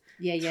dwindled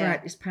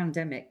throughout this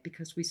pandemic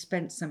because we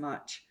spent so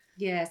much.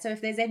 Yeah. So if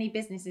there's any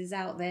businesses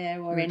out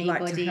there or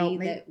anybody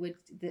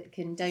that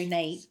can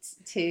donate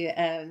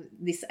to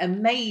this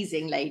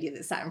amazing lady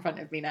that's sat in front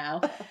of me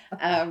now,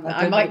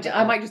 I might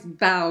just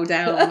bow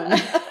down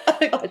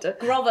and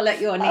grovel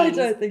at your knees. I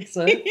don't think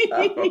so.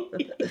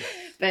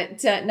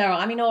 But no,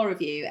 I'm in awe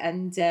of you,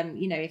 and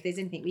if there's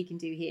anything we can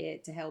do here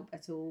to help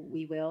at all,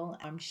 we will.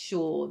 I'm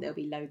sure there'll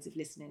be loads of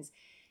listeners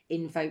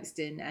in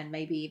Folkestone and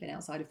maybe even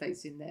outside of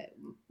Folkestone that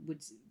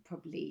would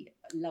probably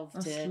love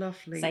to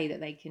say that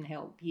they can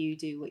help you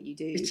do what you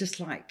do. It's just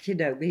like,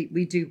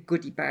 we do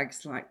goodie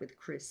bags like with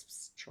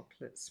crisps,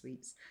 chocolate,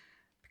 sweets,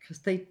 because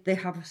they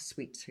have a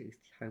sweet tooth,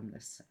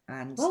 homeless,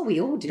 and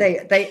we all do. They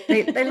like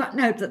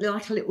but they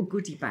like a little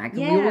goodie bag,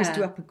 and we always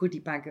do up a goodie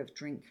bag of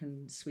drink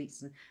and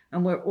sweets,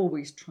 and we're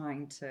always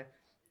trying to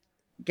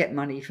get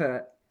money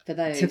for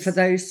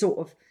those sort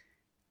of.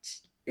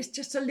 It's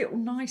just a little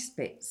nice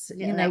bits,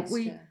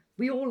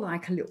 we all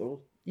like a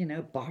little,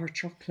 bar of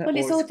chocolate. Well,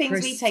 it's all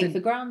things we take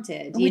for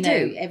granted. We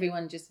do.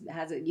 Everyone just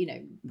has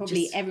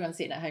everyone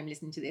sitting at home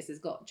listening to this has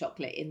got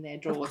chocolate in their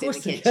drawers in the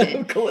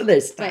kitchen.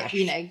 But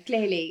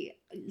clearly,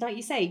 like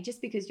you say, just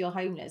because you're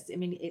homeless, I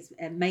mean, it's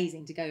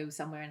amazing to go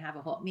somewhere and have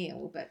a hot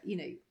meal, but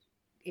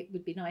it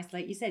would be nice,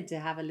 like you said, to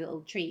have a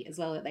little treat as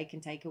well that they can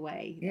take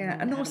away. Yeah,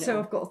 and also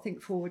I've got to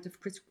think forward of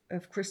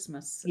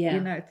Christmas.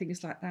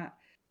 Things like that.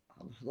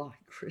 I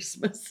like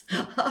Christmas.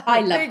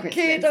 I love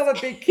Christmas. I'm a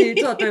big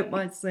kid. I don't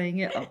mind saying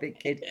it. I'm a big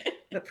kid.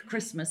 But for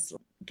Christmas,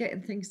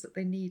 getting things that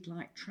they need,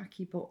 like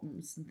tracky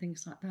bottoms and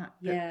things like that.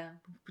 Yeah.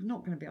 We're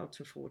not going to be able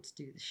to afford to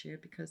do this year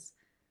because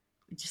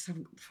we just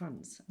haven't got the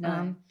funds.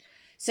 No.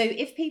 So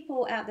if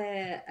people out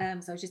there,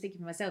 so I was just thinking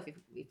for myself,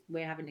 if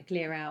we're having to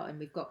clear out and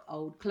we've got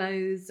old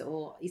clothes,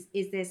 or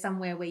is there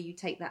somewhere where you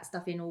take that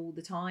stuff in all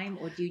the time,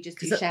 or do you just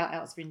do shout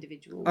outs for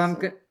individuals?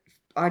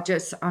 I'm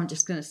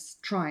just going to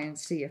try and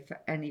see if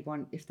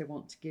they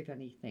want to give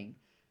anything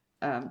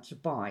to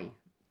buy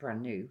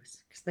brand new,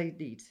 because they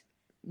need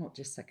not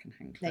just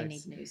second-hand clothes. They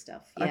need new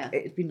stuff. Yeah,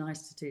 it'd be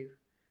nice to do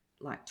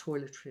like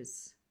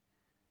toiletries,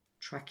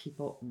 tracky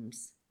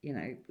bottoms.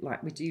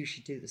 Like we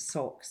usually do the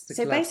socks. The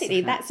gloves,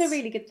 basically, that's a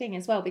really good thing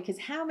as well, because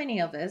how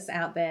many of us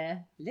out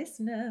there,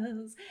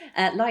 listeners,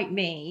 like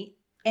me,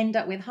 end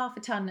up with half a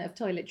ton of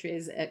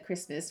toiletries at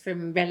Christmas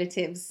from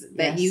relatives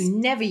that you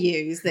never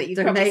use, that you've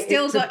probably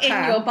still got in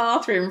your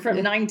bathroom from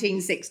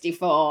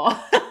 1964.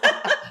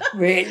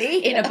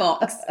 Really? In a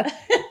box.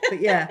 But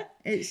yeah,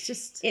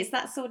 it's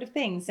that sort of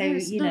thing. So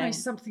it's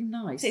nice, something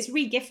nice. So it's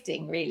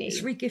regifting, really.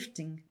 It's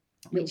regifting,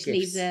 which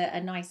leaves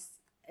a nice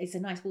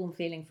warm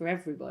feeling for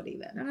everybody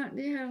then.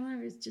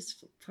 It's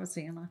just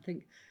fuzzy, and I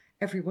think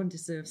everyone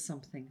deserves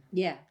something.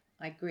 Yeah,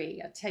 I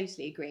agree. I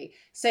totally agree.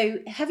 So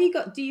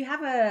do you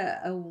have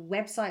a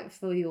website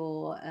for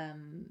your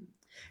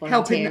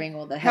volunteering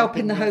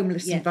helping the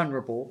homeless and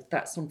vulnerable?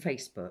 That's on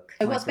Facebook.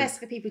 So what's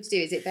best for people to do?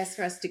 Is it best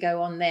for us to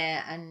go on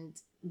there and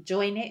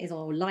join it,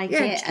 or like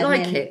it?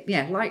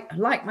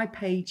 Like my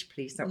page,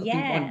 please. That would be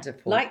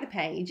wonderful. Like the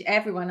page.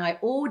 Everyone, I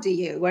order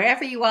you,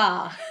 wherever you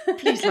are.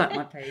 Please like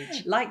my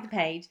page. Like the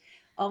page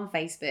on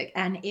Facebook.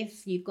 And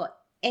if you've got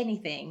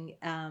anything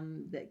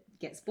that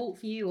gets bought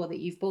for you, or that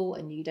you've bought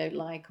and you don't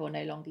like or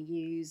no longer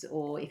use,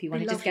 or if you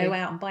want to just go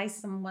out and buy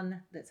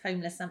someone that's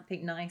homeless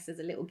something nice as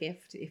a little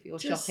gift if you're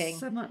shopping.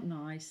 Somewhat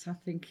nice. I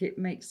think it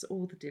makes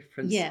all the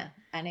difference. Yeah,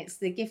 and it's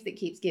the gift that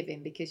keeps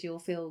giving, because you'll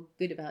feel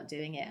good about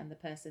doing it, and the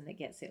person that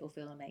gets it will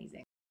feel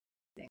amazing.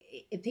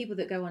 If people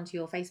that go onto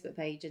your Facebook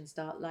page and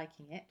start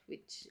liking it,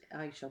 which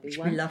I shall be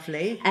one,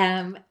 lovely.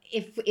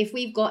 If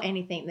we've got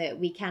anything that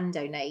we can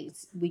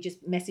donate, we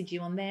just message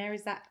you on there.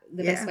 Is that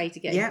the best way to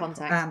get in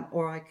contact?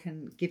 Or I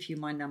can give you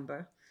my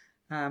number.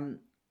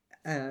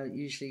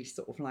 Usually,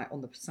 sort of like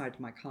on the side of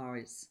my car,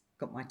 it's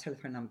got my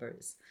telephone number.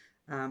 It's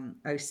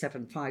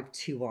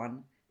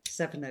 07521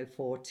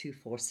 704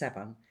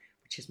 247,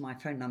 which is my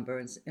phone number,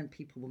 and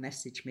people will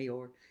message me,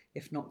 or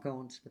if not, go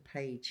onto the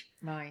page.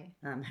 Right.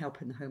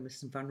 Helping the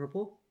homeless and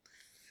vulnerable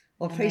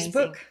on Amazing.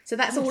 Facebook. So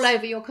that's all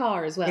over your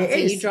car as well. It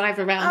is. You drive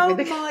around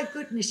with my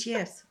goodness,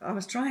 yes. I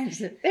was trying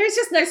to. There's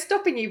just no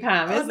stopping you,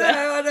 Pam, is there?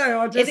 I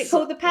know. Is it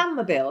called the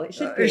Pam-mobile? It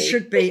should be. It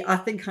should be. I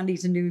think I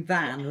need a new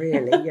van,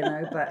 really,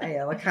 but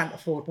I can't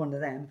afford one of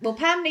them. Well,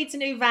 Pam needs a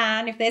new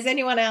van. If there's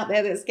anyone out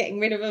there that's getting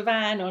rid of a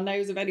van, or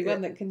knows of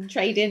anyone that can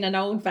trade in an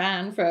old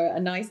van for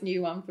a nice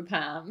new one for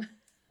Pam.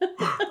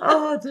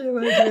 Oh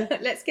dear.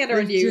 Let's get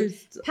her a new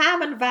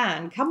Pam and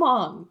van. Come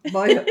on.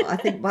 I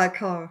think my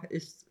car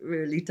has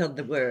really done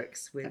the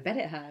works. I bet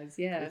it has.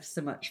 Yeah. With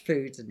so much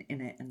food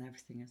in it and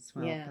everything as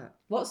well. Yeah. But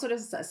what sort of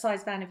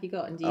size van have you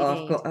got? And do you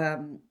I've got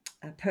a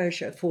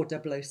Peugeot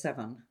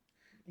 4007.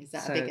 Is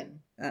that a big one?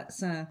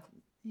 That's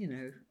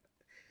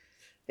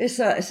It's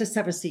a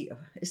 7-seater.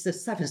 It's a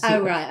 7-seater.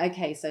 Oh right.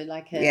 Okay. So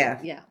like I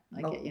get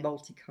you.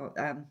 Multi-car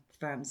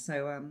van.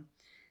 So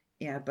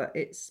but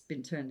it's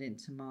been turned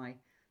into my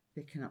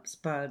picking up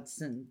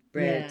spuds and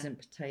bread and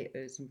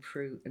potatoes and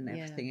fruit and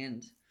everything,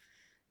 and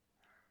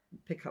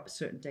pick up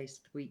certain days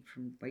of the week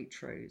from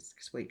Waitrose,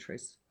 because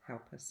Waitrose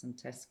help us, and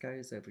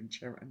Tesco's over in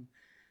Cheriton,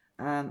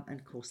 and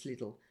of course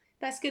Lidl.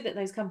 That's good that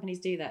those companies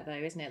do that, though,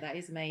 isn't it? That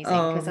is amazing,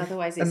 because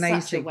otherwise it's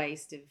such a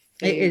waste of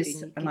food. It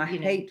is, and I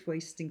hate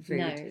wasting food.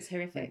 No, it's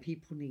horrific. When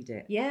people need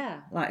it.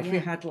 Yeah. Like if we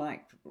had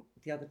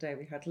the other day,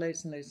 we had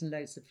loads and loads and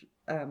loads of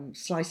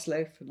sliced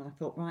loaf, and I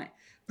thought, right,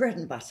 bread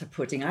and butter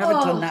pudding. I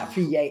haven't done that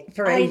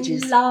for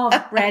ages. I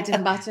love bread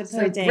and butter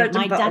pudding.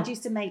 My dad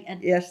used to make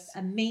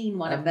a mean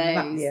one of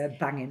those. Yeah,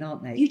 banging,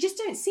 aren't they? You just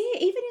don't see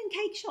it even in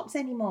cake shops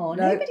anymore.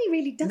 No, nobody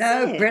really does it.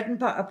 No, bread and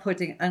butter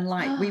pudding, and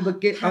we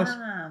would give.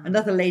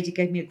 Another lady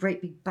gave me a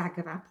great big bag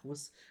of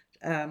apples,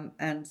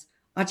 and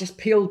I just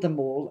peeled them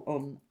all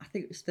on. I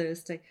think it was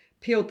Thursday.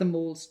 Peeled them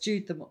all,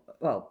 stewed them.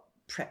 Well,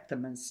 prepped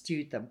them and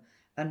stewed them.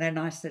 And then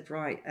I said,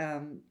 right,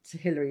 to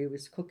Hilary, who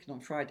was cooking on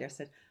Friday, I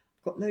said,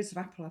 I've got loads of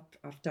apple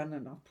I've done,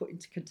 and I've put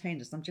into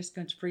containers. I'm just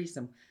going to freeze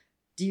them.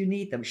 Do you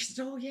need them? She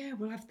said, oh, yeah,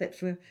 we'll have that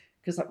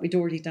because we'd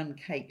already done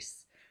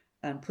cakes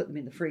and put them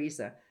in the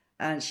freezer.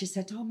 And she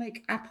said, I'll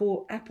make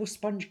apple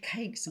sponge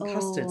cakes and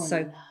custard. So,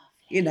 lovely.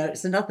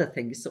 It's another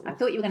thing. I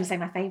thought you were going to say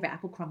my favourite,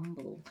 apple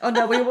crumble. Oh,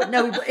 no,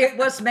 it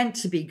was meant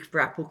to be for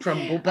apple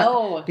crumble,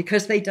 but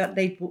because they got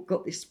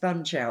this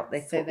sponge out, they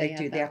thought they'd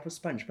do the apple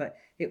sponge, but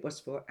it was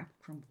for apple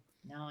crumble.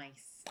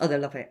 Nice. Oh, they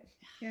love it.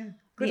 Yeah.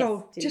 Good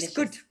old, delicious. Just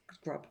good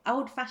grub.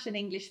 Old-fashioned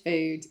English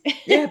food.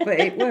 Yeah, but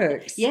it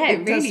works. Yeah,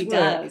 it really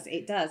does.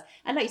 It does.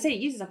 And like you say, it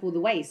uses up all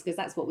the waste, because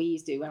that's what we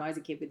used to do when I was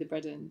a kid with the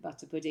bread and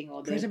butter pudding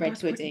or the bread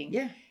pudding.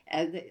 Yeah.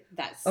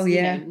 That's,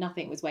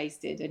 nothing was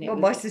wasted. And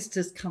my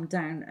sisters come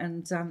down,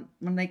 and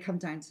when they come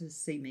down to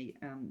see me,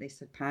 they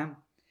said, Pam,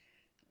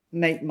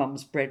 make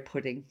Mum's bread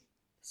pudding.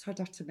 So I'd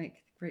have to make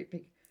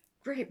a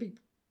great big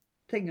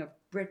thing of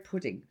bread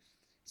pudding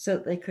so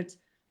that they could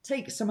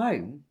take some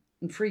home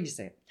and freeze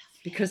it,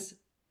 because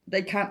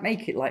they can't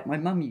make it like my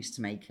mum used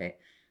to make it.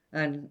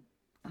 And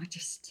I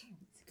just...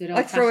 It's a good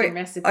old-fashioned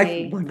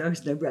recipe. Well, no,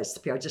 there's no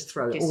recipe. I just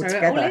throw it all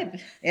together.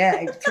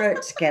 I throw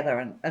it together,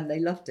 and they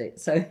loved it.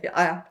 So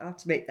I have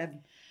to make them.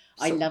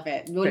 I love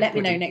it. Well, let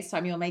me know next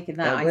time you're making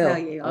that. I tell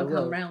you, I'll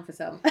come round for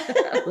some.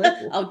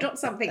 I'll drop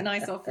something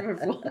nice off for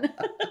everyone.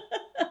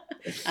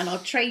 And I'll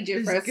trade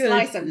you for a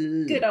slice of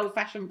good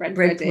old-fashioned bread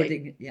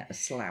pudding. Yeah, a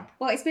slab.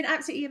 Well, it's been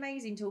absolutely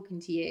amazing talking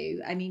to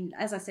you. I mean,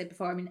 as I said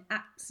before, I'm in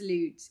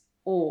absolute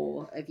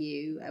awe of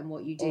you and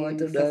what you do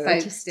for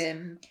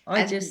Folkestone.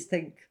 I just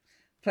think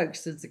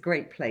Folkestone's a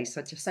great place.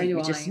 I just think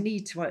we just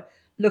need to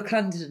look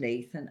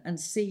underneath and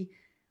see,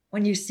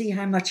 when you see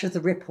how much of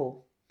the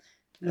ripple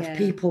of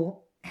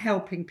people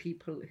helping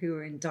people who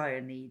are in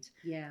dire need,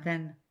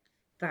 then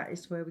that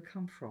is where we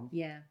come from.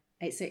 Yeah.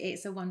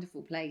 It's a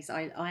wonderful place.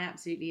 I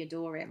absolutely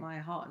adore it, my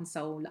heart and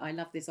soul. I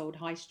love this old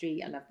high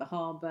street. I love the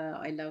harbour.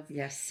 I love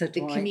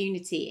the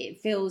community.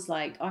 It feels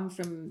like I'm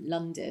from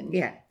London.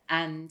 Yeah.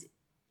 And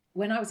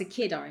when I was a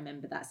kid, I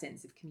remember that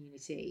sense of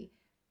community.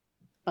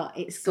 But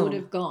it's sort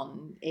of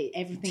gone.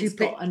 Everything's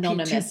got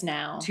anonymous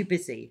now. Too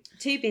busy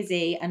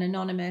and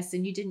anonymous,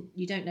 and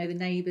you don't know the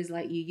neighbours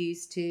like you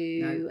used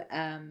to.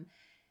 No.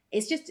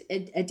 It's just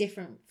a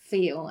different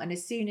feel. And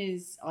as soon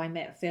as I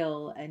met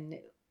Phil and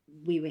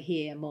we were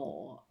here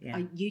more,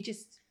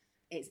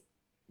 it's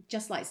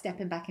just like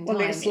stepping back in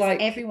time. It's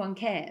like everyone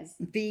cares.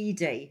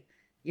 V-Day,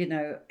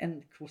 and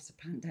of course the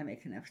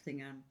pandemic and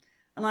everything,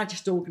 and I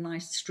just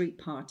organised a street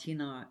party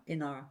in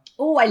our.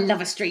 Oh, I love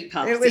a street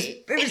party. It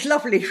was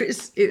lovely.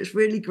 It was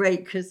really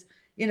great because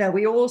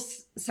we all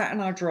sat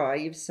in our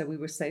drives, so we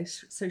were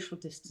social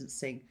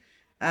distancing,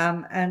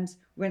 and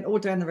went all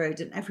down the road,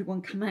 and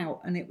everyone come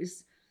out, and it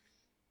was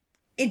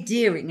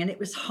endearing, and it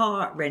was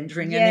heart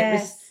rendering, and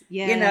it was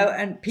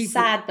and people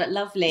sad but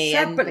lovely,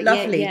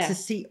 to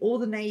see all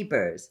the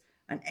neighbours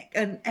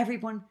and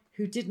everyone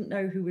who didn't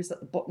know who was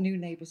at the new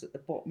neighbours at the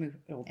bottom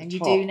or the and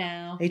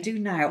top. They do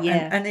now,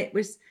 and it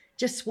was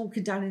just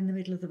walking down in the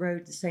middle of the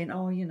road and saying,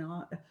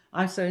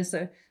 I'm so and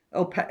so.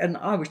 And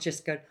I was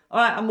just going,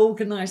 all right, I'm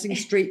organising a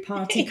street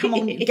party. Come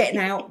on, getting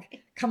out.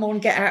 Come on,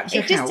 get out of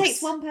your house. It just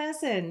takes one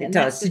person. It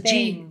does to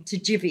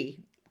jivvy.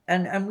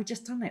 And we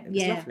just done it. It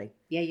was lovely.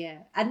 Yeah.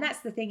 And that's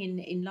the thing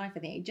in life, I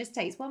think. It just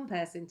takes one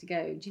person to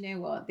go, do you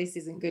know what? This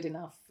isn't good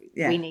enough.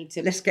 Yeah. We need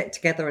to let's get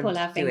together and pull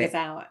our fingers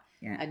out.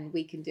 Yeah. And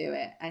we can do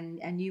it.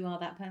 And you are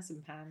that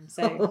person, Pam.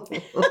 So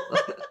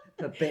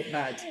a bit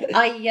mad.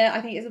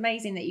 I think it's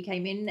amazing that you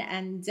came in,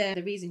 and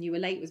the reason you were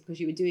late was because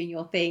you were doing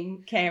your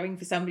thing, caring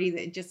for somebody that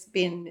had just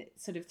been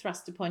sort of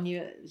thrust upon you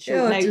at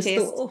short notice. I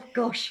just thought, oh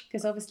gosh,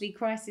 because obviously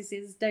crises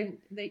you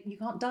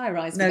can't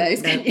diarise for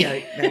those. No.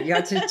 You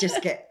had to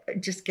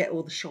just get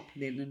all the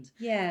shopping in and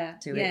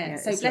do it. Yeah.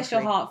 So bless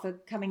your heart for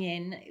coming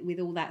in with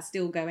all that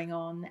still going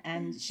on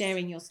and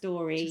sharing your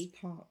story.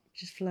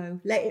 Just flow.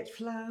 Let it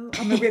flow.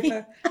 I'm a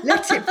river.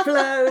 Let it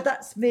flow.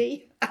 That's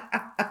me.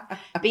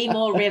 Be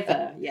more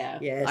river. Yeah.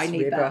 Yes, I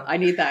need river. that. I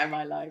need that in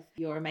my life.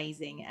 You're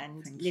amazing.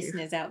 And Thank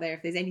listeners out there,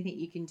 if there's anything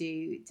you can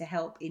do to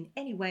help in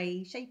any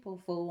way, shape or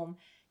form,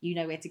 you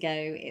know where to go.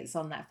 It's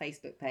on that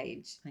Facebook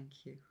page.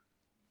 Thank you.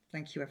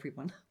 Thank you,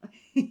 everyone.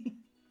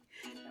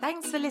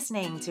 Thanks for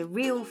listening to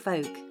Real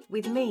Folk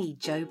with me,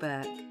 Jo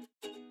Burke.